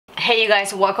Hey you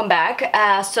guys, welcome back.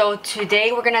 So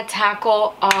today we're gonna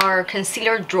tackle our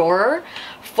concealer drawer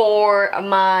for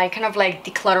my kind of like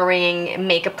decluttering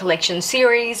makeup collection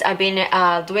series. I've been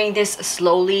doing this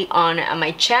slowly on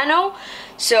my channel.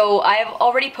 So I've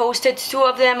already posted two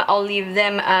of them. I'll leave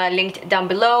them linked down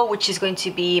below, which is going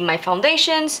to be my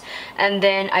foundations and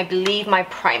then I believe my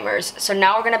primers. So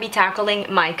now we're gonna be tackling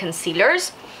my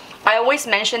concealers. I always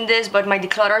mention this, but my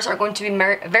declutters are going to be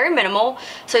very minimal,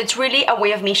 so it's really a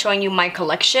way of me showing you my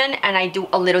collection, and I do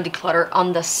a little declutter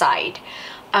on the side.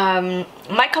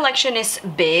 My collection is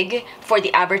big for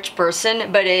the average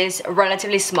person, but is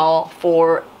relatively small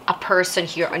for a person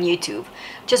here on YouTube.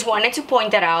 Just wanted to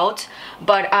point that out,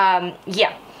 but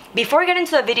yeah. Before I get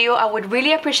into the video, I would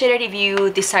really appreciate it if you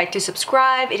decide to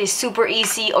subscribe. It is super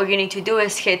easy. All you need to do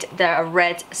is hit the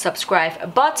red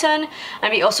subscribe button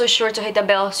and be also sure to hit the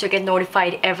bell so you get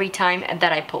notified every time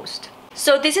that I post.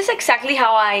 So this is exactly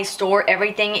how I store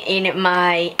everything in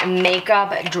my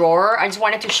makeup drawer. I just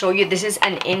wanted to show you, this is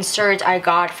an insert I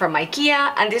got from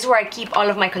IKEA, and this is where I keep all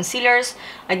of my concealers.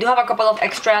 I do have a couple of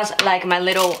extras like my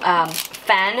little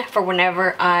fan for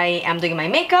whenever I am doing my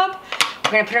makeup.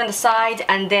 I'm gonna put it on the side,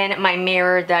 and then my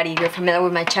mirror that if you're familiar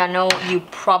with my channel, you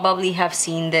probably have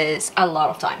seen this a lot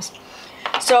of times.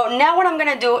 So now what I'm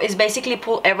gonna do is basically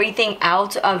pull everything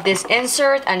out of this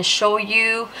insert and show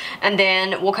you, and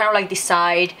then we'll kind of like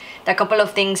decide the couple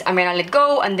of things I'm gonna let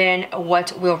go and then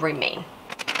what will remain.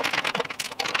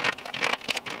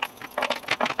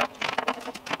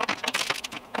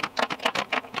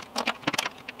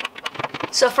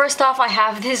 So first off, I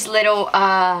have this little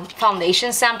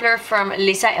foundation sampler from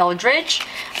Lisa Eldridge.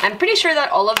 I'm pretty sure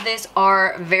that all of these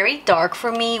are very dark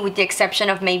for me, with the exception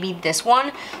of maybe this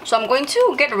one. So I'm going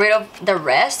to get rid of the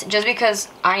rest just because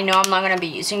I know I'm not going to be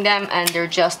using them and they're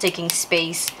just taking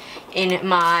space in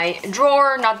my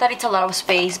drawer. Not that it's a lot of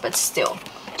space, but still.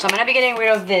 So I'm going to be getting rid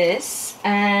of this.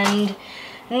 And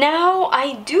now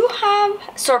I do have,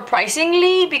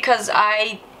 surprisingly, because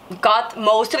I got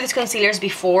most of these concealers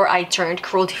before I turned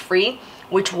cruelty-free,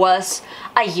 which was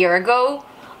a year ago.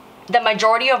 The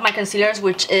majority of my concealers,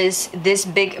 which is this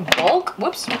big bulk,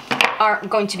 whoops, are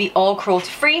going to be all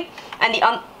cruelty-free, and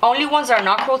the only ones that are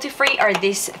not cruelty-free are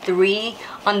these three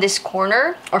on this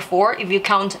corner, or four if you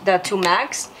count the two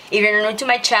max. If you're new to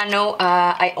my channel,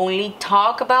 I only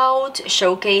talk about,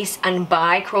 showcase, and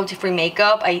buy cruelty-free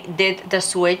makeup. I did the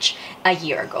switch a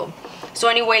year ago. So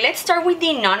anyway, let's start with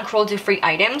the non-cruelty-free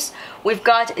items. We've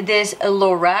got this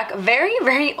Lorac,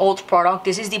 very old product.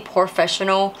 This is the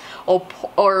Professional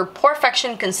or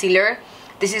Perfection Concealer.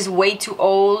 This is way too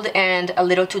old and a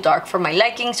little too dark for my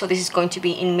liking, so this is going to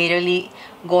be immediately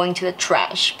going to the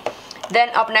trash. Then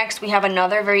up next, we have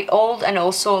another very old and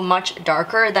also much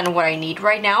darker than what I need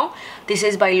right now. This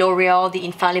is by L'Oreal, the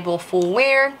Infallible Full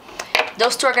Wear.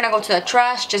 Those two are gonna go to the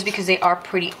trash just because they are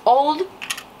pretty old.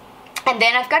 And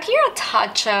then I've got here a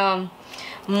touch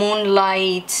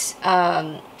Moonlight,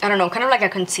 I don't know, kind of like a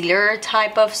concealer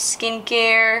type of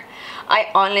skincare.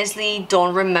 I honestly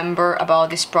don't remember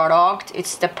about this product.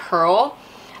 It's the Pearl.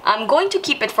 I'm going to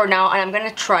keep it for now and I'm going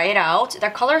to try it out. The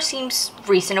color seems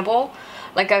reasonable.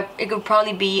 Like it could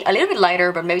probably be a little bit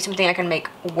lighter, but maybe something I can make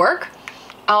work.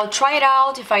 I'll try it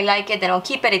out. If I like it, then I'll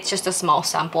keep it. It's just a small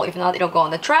sample. If not, it'll go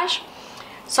in the trash.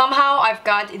 Somehow I've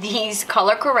got these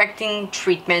color correcting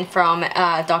treatment from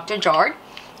Dr. Jart.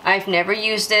 I've never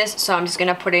used this, so I'm just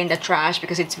gonna put it in the trash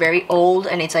because it's very old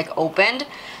and it's like opened.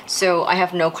 So I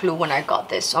have no clue when I got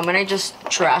this. So I'm gonna just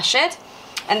trash it.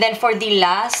 And then for the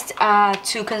last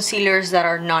two concealers that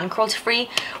are non-cruelty free,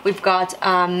 we've got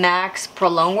MAC's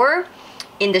Prolongwear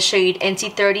in the shade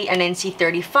NC30 and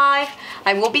NC35.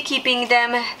 I will be keeping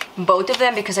them, both of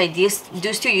them, because I do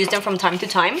still use them from time to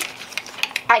time.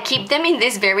 I keep them in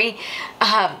this very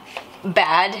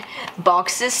bad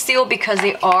boxes still because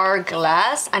they are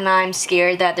glass and I'm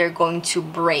scared that they're going to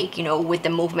break, you know, with the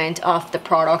movement of the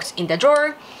products in the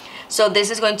drawer. So this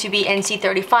is going to be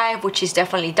NC35, which is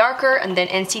definitely darker, and then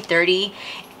NC30.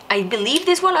 I believe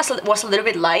this one was a little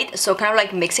bit light, so kind of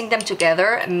like mixing them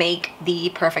together make the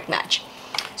perfect match.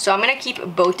 So I'm gonna keep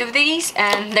both of these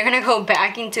and they're gonna go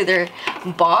back into their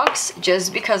box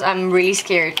just because I'm really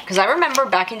scared. Because I remember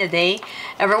back in the day,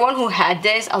 everyone who had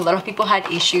this, a lot of people had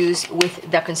issues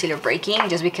with the concealer breaking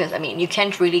just because, I mean, you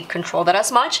can't really control that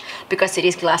as much because it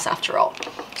is glass after all.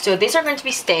 So these are going to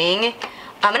be staying.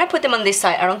 I'm gonna put them on this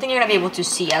side. I don't think you're gonna be able to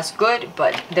see as good,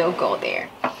 but they'll go there.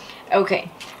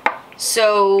 Okay,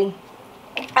 so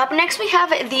up next we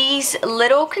have these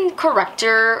little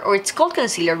corrector, or it's called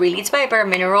concealer really, it's by Bare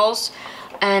Minerals,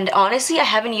 and honestly I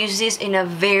haven't used this in a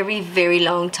very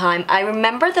long time. I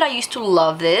remember that I used to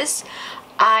love this.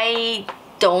 I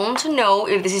don't know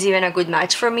if this is even a good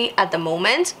match for me at the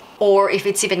moment, or if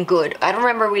it's even good. I don't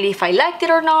remember really if I liked it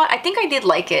or not. I think I did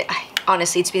like it.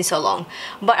 Honestly, it's been so long.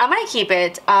 But I'm gonna keep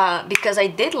it because I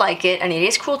did like it and it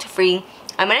is cruelty-free.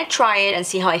 I'm gonna try it and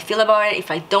see how I feel about it.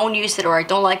 If I don't use it or I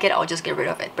don't like it, I'll just get rid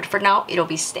of it. But for now, it'll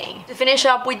be staying. To finish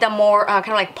up with the more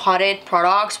kind of like potted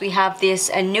products, we have this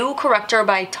new corrector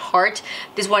by Tarte.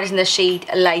 This one is in the shade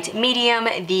Light Medium,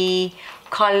 the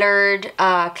colored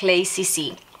Clay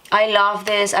CC. I love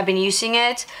this. I've been using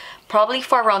it probably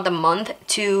for around a month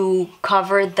to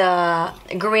cover the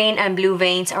green and blue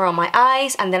veins around my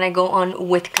eyes, and then I go on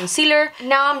with concealer.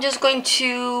 Now I'm just going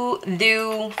to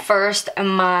do first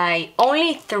my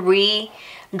only 3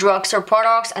 drugstore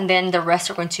products, and then the rest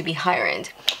are going to be higher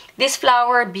end. This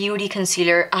Flower Beauty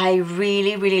concealer I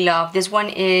really love. This one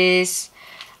is,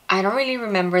 I don't really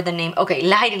remember the name. Okay,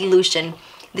 Light Illusion.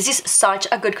 This is such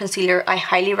a good concealer. I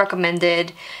highly recommend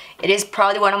it. It is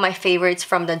probably one of my favorites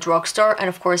from the drugstore, and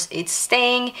of course it's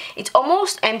staying. It's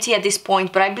almost empty at this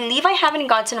point, but I believe I haven't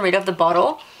gotten rid of the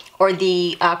bottle or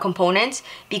the components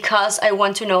because I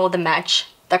want to know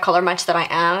the color match that I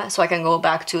am, so I can go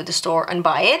back to the store and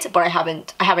buy it, but I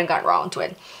haven't gotten around to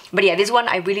it. But yeah, this one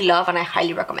I really love and I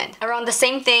highly recommend. Around the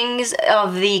same things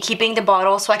of the keeping the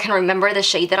bottle so I can remember the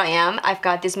shade that I am, I've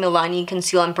got this Milani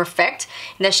Conceal and Perfect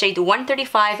in the shade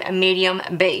 135 Medium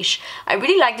Beige. I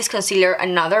really like this concealer,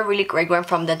 another really great one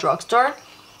from the drugstore.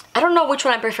 I don't know which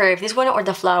one I prefer, if this one or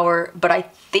the Flower, but I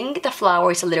think the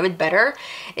Flower is a little bit better.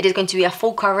 It is going to be a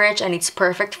full coverage and it's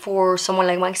perfect for someone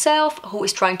like myself who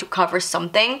is trying to cover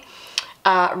something.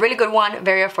 Really good one,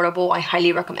 very affordable, I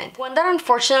highly recommend. One that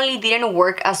unfortunately didn't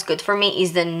work as good for me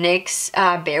is the NYX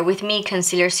Bear With Me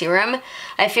Concealer Serum.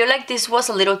 I feel like this was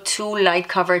a little too light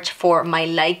coverage for my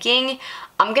liking.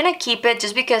 I'm gonna keep it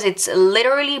just because it's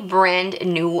literally brand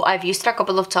new. I've used it a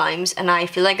couple of times and I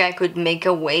feel like I could make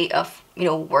a way of, you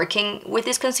know, working with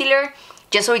this concealer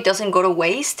just so it doesn't go to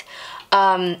waste.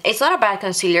 It's not a bad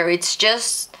concealer, it's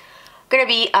just gonna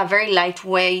be a very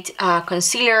lightweight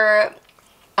concealer,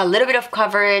 a little bit of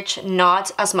coverage, not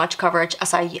as much coverage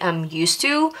as I am used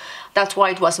to. That's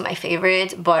why it wasn't my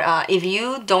favorite. But if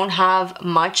you don't have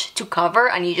much to cover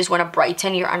and you just want to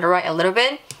brighten your under eye a little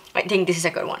bit, I think this is a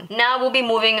good one. Now we'll be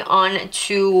moving on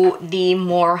to the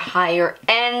more higher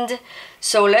end.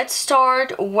 So let's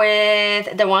start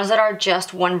with the ones that are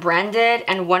just one branded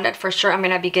and one that for sure I'm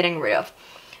gonna be getting rid of.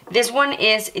 This one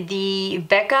is the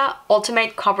Becca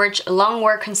Ultimate Coverage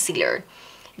Longwear Concealer.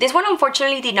 This one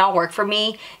unfortunately did not work for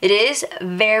me. It is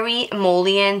very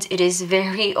emollient. It is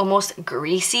very almost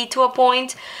greasy to a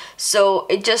point. So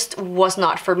it just was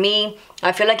not for me.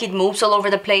 I feel like it moves all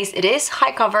over the place. It is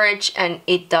high coverage and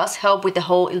it does help with the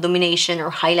whole illumination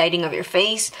or highlighting of your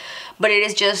face. But it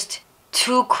is just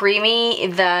too creamy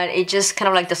that it just kind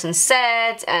of like doesn't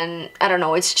set, and I don't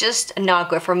know, it's just not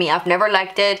good for me. I've never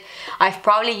liked it. I've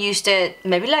probably used it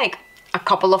maybe like a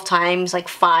couple of times, like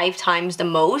 5 times the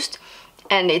most.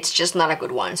 And it's just not a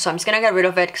good one. So I'm just gonna get rid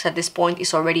of it because at this point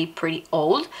it's already pretty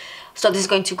old. So this is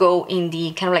going to go in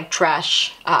the kind of like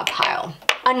trash pile.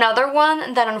 Another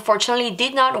one that unfortunately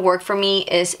did not work for me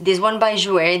is this one by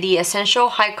Jouer, the Essential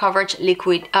High Coverage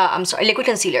Liquid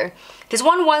Concealer. This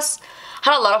one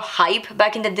had a lot of hype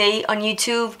back in the day on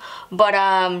YouTube, but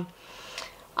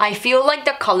I feel like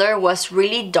the color was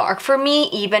really dark for me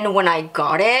even when I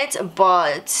got it,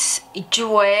 but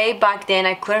Jouer back then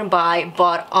I couldn't buy,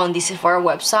 but on the Sephora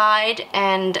website,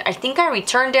 and I think I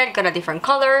returned it, got a different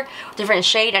color, different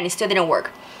shade, and it still didn't work.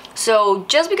 So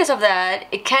just because of that,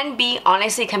 it can be,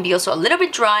 honestly, it can be also a little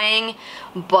bit drying,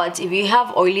 but if you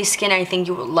have oily skin, I think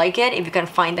you will like it if you can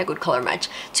find a good color match.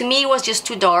 To me, it was just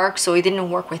too dark, so it didn't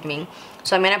work with me.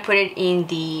 So I'm gonna put it in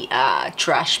the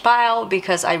trash pile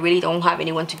because I really don't have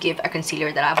anyone to give a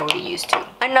concealer that I've already used to.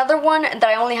 Another one that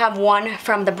I only have one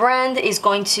from the brand is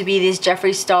going to be this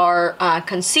Jeffree Star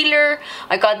concealer.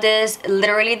 I got this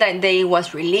literally that day it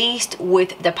was released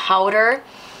with the powder.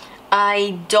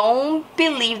 I don't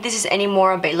believe this is any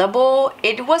more available.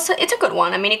 It's a good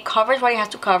one. I mean, it covers what it has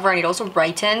to cover and it also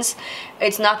brightens.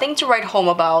 It's nothing to write home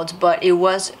about, but it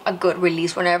was a good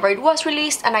release whenever it was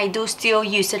released, and I do still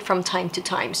use it from time to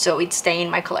time, so it's staying in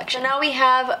my collection. So now we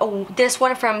have this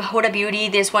one from Huda Beauty.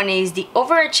 This one is the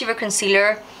Overachiever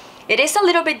Concealer. It is a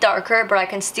little bit darker, but I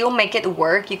can still make it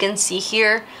work. You can see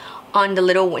here on the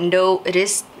little window, it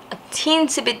is a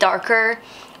teensy bit darker,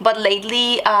 but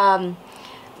lately,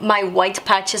 my white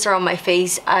patches around my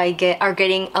face are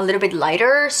getting a little bit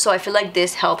lighter, so I feel like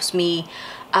this helps me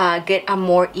get a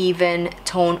more even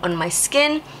tone on my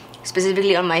skin.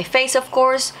 specifically on my face, of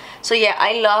course. So yeah,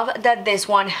 I love that this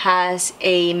one has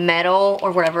a metal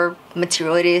or whatever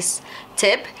material it is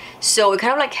tip, so it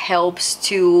kind of like helps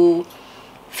to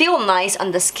feel nice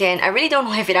on the skin. I really don't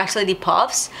know if it actually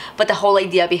depuffs, but the whole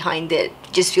idea behind it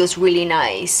just feels really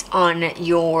nice on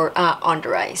your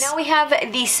under eyes. Now we have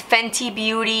this Fenty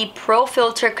Beauty Pro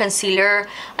Filter Concealer.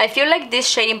 I feel like this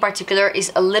shade in particular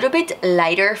is a little bit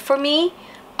lighter for me,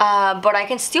 but I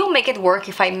can still make it work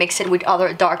if I mix it with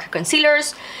other dark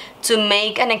concealers. To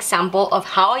make an example of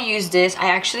how I use this, I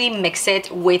actually mix it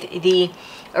with the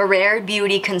Rare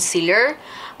Beauty Concealer.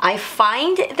 I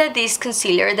find that this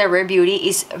concealer, the Rare Beauty,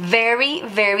 is very,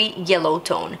 very yellow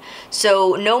tone.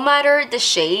 So no matter the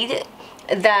shade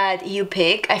that you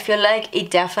pick, I feel like it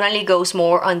definitely goes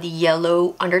more on the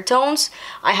yellow undertones.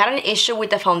 I had an issue with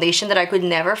the foundation that I could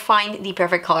never find the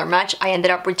perfect color match. I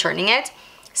ended up returning it.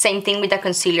 Same thing with the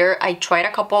concealer. I tried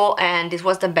a couple and this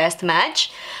was the best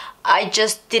match. I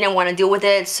just didn't want to deal with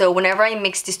it. So whenever I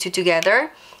mix these two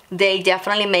together, they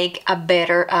definitely make a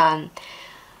better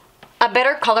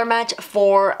color match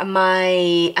for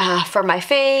my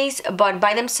face. But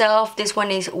by themselves, this one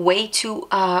is way too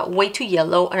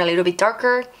yellow and a little bit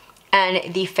darker,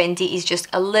 and the Fenty is just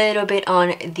a little bit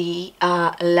on the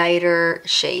lighter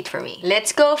shade for me.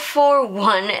 Let's go for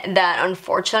one that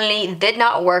unfortunately did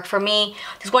not work for me.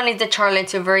 This one is the Charlotte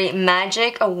Tilbury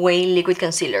Magic Away Liquid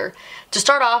Concealer. To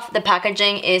start off, the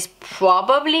packaging is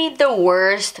probably the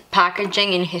worst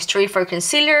packaging in history for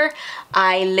concealer.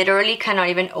 I literally cannot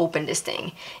even open this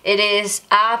thing. It is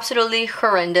absolutely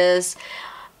horrendous.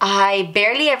 I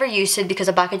barely ever use it because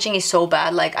the packaging is so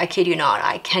bad. Like, I kid you not,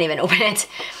 I can't even open it.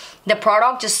 The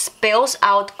product just spills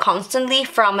out constantly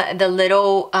from the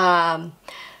little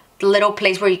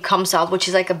place where it comes out, which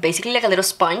is like basically like a little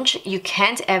sponge. You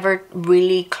can't ever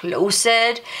really close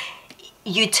it.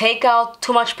 You take out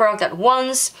too much product at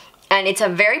once, and it's a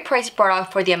very pricey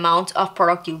product for the amount of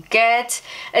product you get.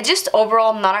 It's just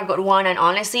overall not a good one, and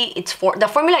honestly, the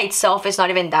formula itself is not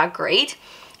even that great,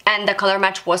 and the color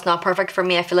match was not perfect for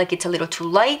me. I feel like it's a little too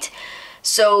light.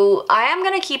 So I am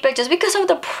gonna keep it just because of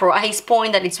the price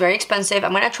point, that it's very expensive.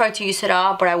 I'm gonna try to use it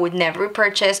up, but I would never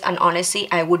repurchase, and honestly,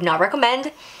 I would not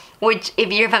recommend. Which,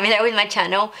 if you're familiar with my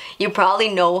channel, you probably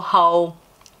know how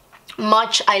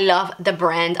much I love the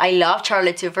brand. I love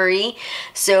Charlotte Tilbury,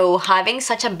 so having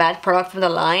such a bad product from the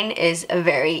line is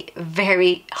very,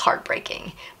 very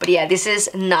heartbreaking. But yeah, this is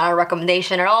not a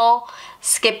recommendation at all.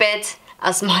 Skip it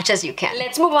as much as you can.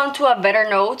 Let's move on to a better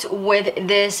note with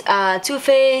this Too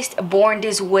Faced Born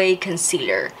This Way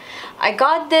concealer. I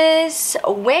got this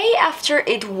way after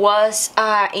it was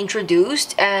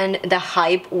introduced, and the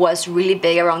hype was really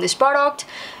big around this product,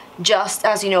 just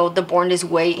as, you know, the Born This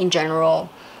Way in general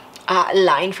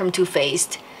line from Too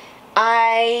Faced.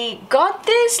 I got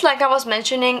this, like I was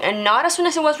mentioning, and not as soon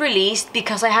as it was released,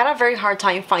 because I had a very hard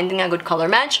time finding a good color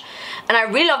match, and I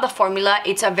really love the formula.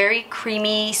 It's a very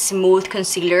creamy, smooth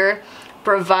concealer,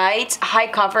 provides high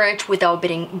coverage without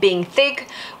being thick,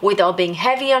 without being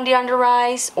heavy on the under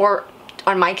eyes, or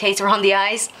on my case around the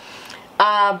eyes.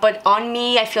 But on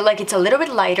me, I feel like it's a little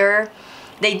bit lighter.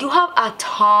 They do have a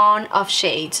ton of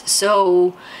shades,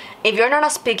 so if you're not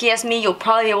as picky as me, you'll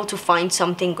probably be able to find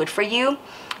something good for you.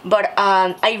 But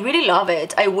I really love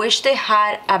it. I wish they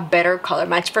had a better color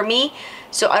match for me.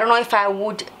 So I don't know if I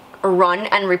would run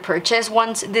and repurchase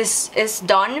once this is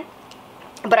done.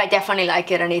 But I definitely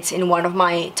like it, and it's in one of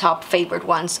my top favorite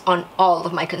ones on all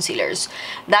of my concealers.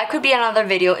 That could be another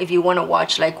video if you want to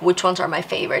watch like which ones are my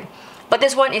favorite. But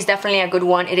this one is definitely a good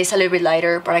one. It is a little bit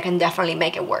lighter, but I can definitely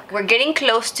make it work. We're getting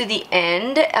close to the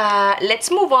end. Let's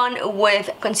move on with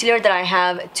concealer that I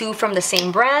have two from the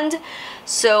same brand.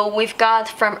 So we've got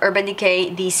from Urban Decay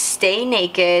the Stay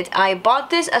Naked. I bought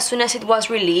this as soon as it was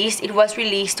released. It was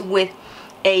released with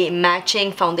a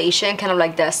matching foundation, kind of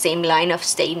like the same line of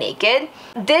Stay Naked.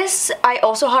 This, I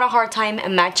also had a hard time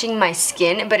matching my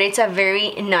skin, but it's a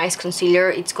very nice concealer.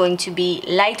 It's going to be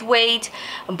lightweight,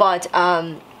 but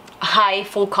high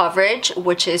full coverage,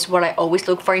 which is what I always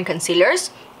look for in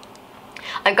concealers.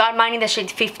 I got mine in the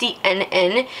shade 50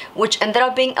 NN, which ended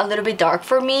up being a little bit dark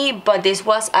for me, but this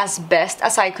was as best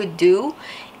as I could do.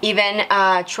 Even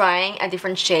trying a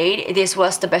different shade, this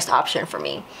was the best option for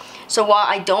me. So while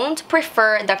I don't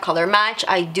prefer the color match,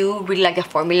 I do really like the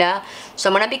formula, so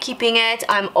I'm gonna be keeping it.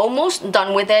 I'm almost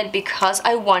done with it because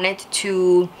I wanted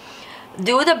to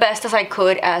do the best as I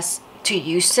could as to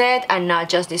use it and not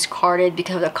just discard it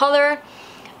because of the color.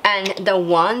 And the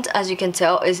wand, as you can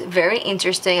tell, is very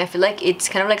interesting. I feel like it's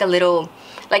kind of like a little,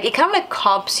 like it kind of like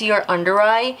cups your under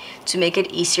eye to make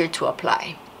it easier to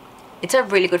apply. It's a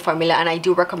really good formula and I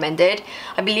do recommend it.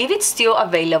 I believe it's still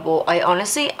available. I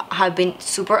honestly have been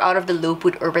super out of the loop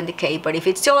with Urban Decay, but if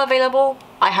it's still available,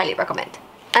 I highly recommend.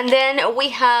 And then we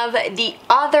have the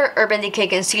other Urban Decay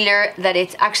concealer that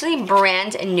it's actually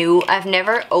brand new. I've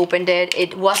never opened it.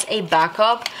 It was a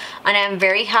backup and I'm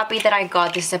very happy that I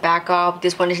got this as a backup.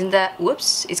 This one isn't that,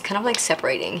 whoops, it's kind of like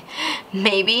separating.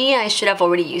 Maybe I should have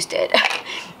already used it.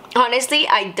 Honestly,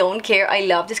 I don't care. I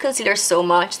love this concealer so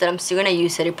much that I'm still gonna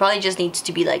use it. It probably just needs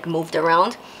to be like moved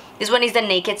around. This one is the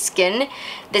Naked Skin.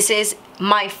 This is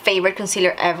my favorite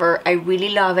concealer ever. I really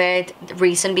love it. The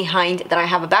reason behind that I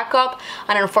have a backup,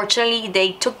 and unfortunately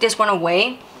they took this one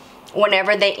away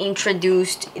whenever they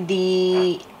introduced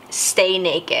the Stay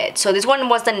Naked. So this one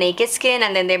was the Naked Skin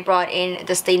and then they brought in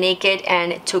the Stay Naked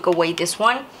and took away this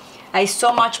one. I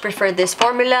so much prefer this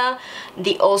formula.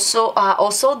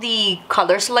 Also the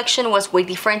color selection was way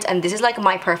different and this is like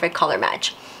my perfect color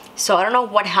match. So I don't know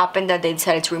what happened that they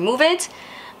decided to remove it.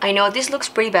 I know this looks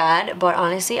pretty bad, but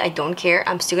honestly, I don't care.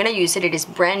 I'm still gonna use it. It is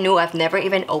brand new. I've never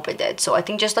even opened it. So I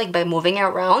think just like by moving it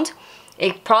around,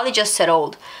 it probably just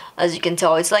settled. As you can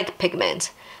tell, it's like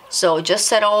pigment. So just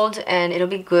settled and it'll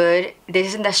be good. This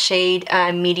is in the shade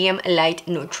medium light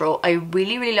neutral. I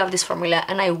really love this formula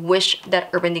and I wish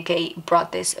that Urban Decay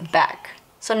brought this back.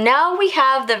 So now we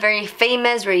have the very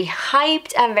famous, very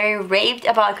hyped and very raved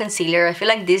about concealer. I feel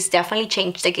like this definitely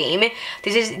changed the game.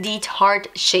 This is the Tarte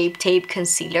Shape Tape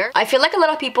Concealer. I feel like a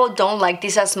lot of people don't like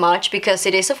this as much because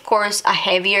it is of course a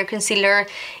heavier concealer.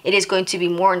 It is going to be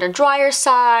more on the drier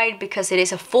side because it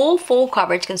is a full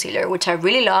coverage concealer, which I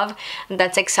really love. And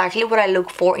that's exactly what I look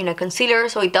for in a concealer,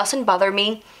 so it doesn't bother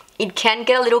me. It can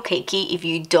get a little cakey if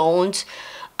you don't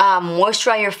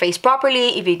moisturize your face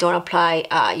properly, if you don't apply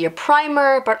your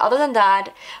primer, but other than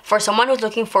that, for someone who's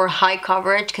looking for high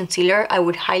coverage concealer, I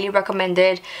would highly recommend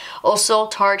it. Also,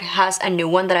 Tarte has a new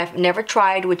one that I've never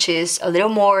tried, which is a little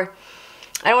more,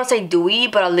 I don't want to say dewy,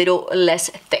 but a little less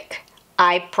thick.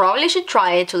 I probably should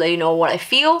try it to let you know what I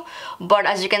feel, but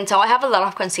as you can tell, I have a lot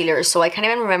of concealers, so I can't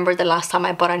even remember the last time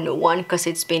I bought a new one because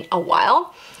it's been a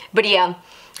while. But yeah,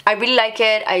 I really like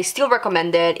it. I still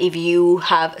recommend it if you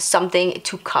have something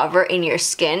to cover in your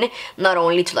skin, not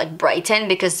only to like brighten,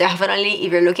 because definitely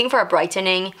if you're looking for a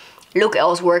brightening, look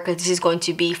elsewhere because this is going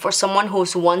to be for someone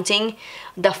who's wanting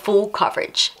the full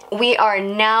coverage. We are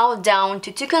now down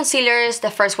to two concealers.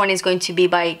 The first one is going to be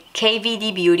by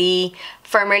KVD Beauty,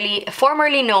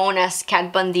 formerly known as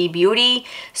Kat Von D Beauty.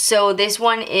 So this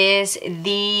one is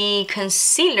the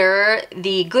concealer,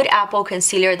 the Good Apple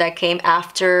concealer that came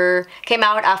out after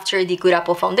the Good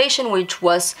Apple foundation, which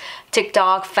was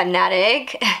TikTok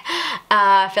fanatic.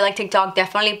 I feel like TikTok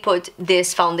definitely put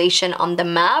this foundation on the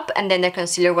map, and then the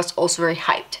concealer was also very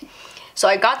hyped. So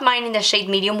I got mine in the shade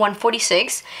medium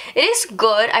 146. It is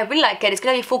good. I really like it. It's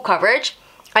gonna be full coverage.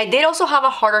 I did also have a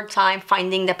harder time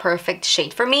finding the perfect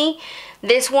shade for me.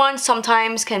 This one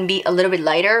sometimes can be a little bit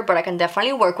lighter, but I can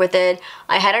definitely work with it.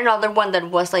 I had another one that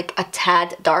was like a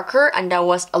tad darker and that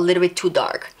was a little bit too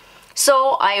dark.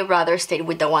 So I rather stayed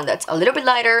with the one that's a little bit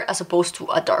lighter as opposed to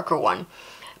a darker one.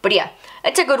 But yeah,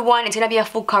 it's a good one. It's gonna be a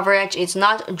full coverage. It's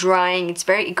not drying.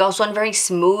 It goes on very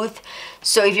smooth.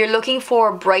 So if you're looking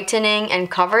for brightening and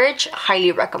coverage,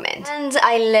 highly recommend. And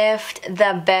I left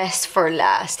the best for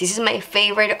last. This is my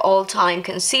favorite all-time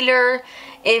concealer.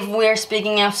 If we're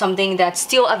speaking of something that's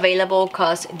still available,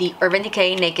 because the Urban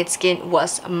Decay Naked Skin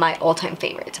was my all-time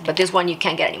favorite, but this one you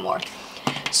can't get anymore.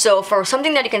 So for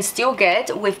something that you can still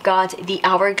get, we've got the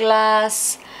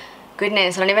Hourglass.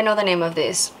 Goodness, I don't even know the name of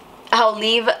this. I'll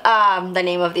leave the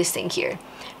name of this thing here,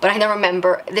 but I don't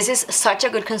remember. This is such a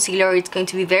good concealer. It's going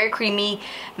to be very creamy,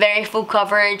 very full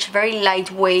coverage, very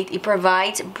lightweight. It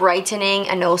provides brightening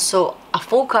and also a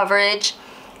full coverage.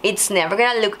 It's never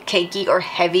gonna look cakey or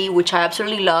heavy, which I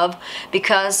absolutely love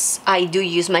because I do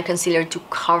use my concealer to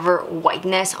cover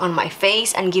whiteness on my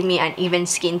face and give me an even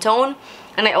skin tone.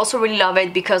 And I also really love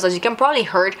it because, as you can probably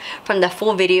heard from the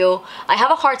full video, I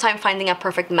have a hard time finding a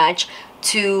perfect match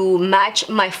to match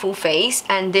my full face,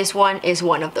 and this one is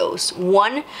one of those.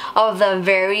 One of the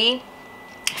very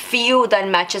few that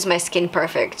matches my skin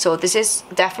perfect. So this is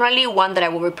definitely one that I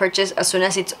will repurchase as soon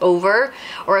as it's over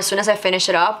or as soon as I finish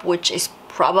it up, which is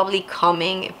probably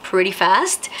coming pretty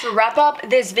fast. To wrap up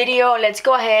this video, let's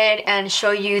go ahead and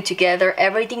show you together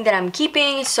everything that I'm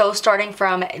keeping. So starting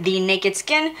from the Naked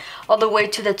Skin all the way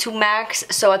to the 2 Max,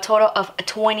 so a total of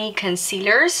 20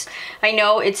 concealers. I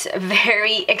know it's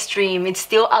very extreme, it's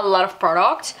still a lot of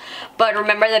product, but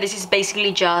remember that this is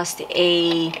basically just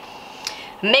a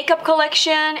makeup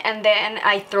collection, and then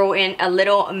I throw in a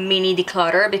little mini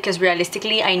declutter because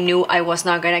realistically I knew I was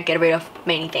not gonna get rid of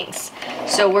many things.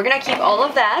 So we're gonna keep all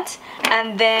of that,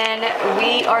 and then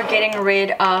we are getting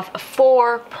rid of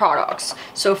 4 products.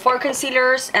 So 4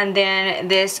 concealers, and then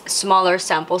this smaller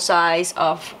sample size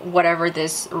of whatever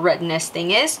this redness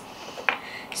thing is.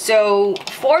 So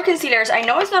 4 concealers, I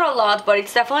know it's not a lot, but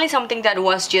it's definitely something that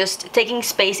was just taking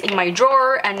space in my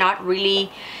drawer and not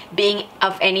really being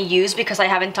of any use because I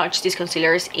haven't touched these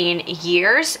concealers in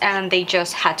years and they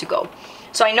just had to go.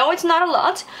 So I know it's not a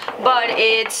lot, but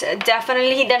it's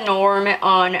definitely the norm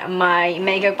on my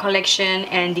makeup collection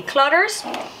and declutters.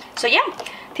 So yeah,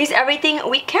 this is everything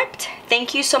we kept.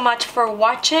 Thank you so much for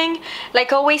watching.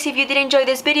 Like always, if you did enjoy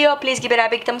this video, please give it a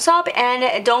big thumbs up,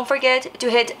 and don't forget to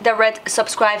hit the red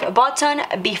subscribe button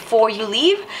before you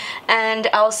leave, and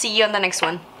I'll see you on the next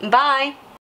one. Bye!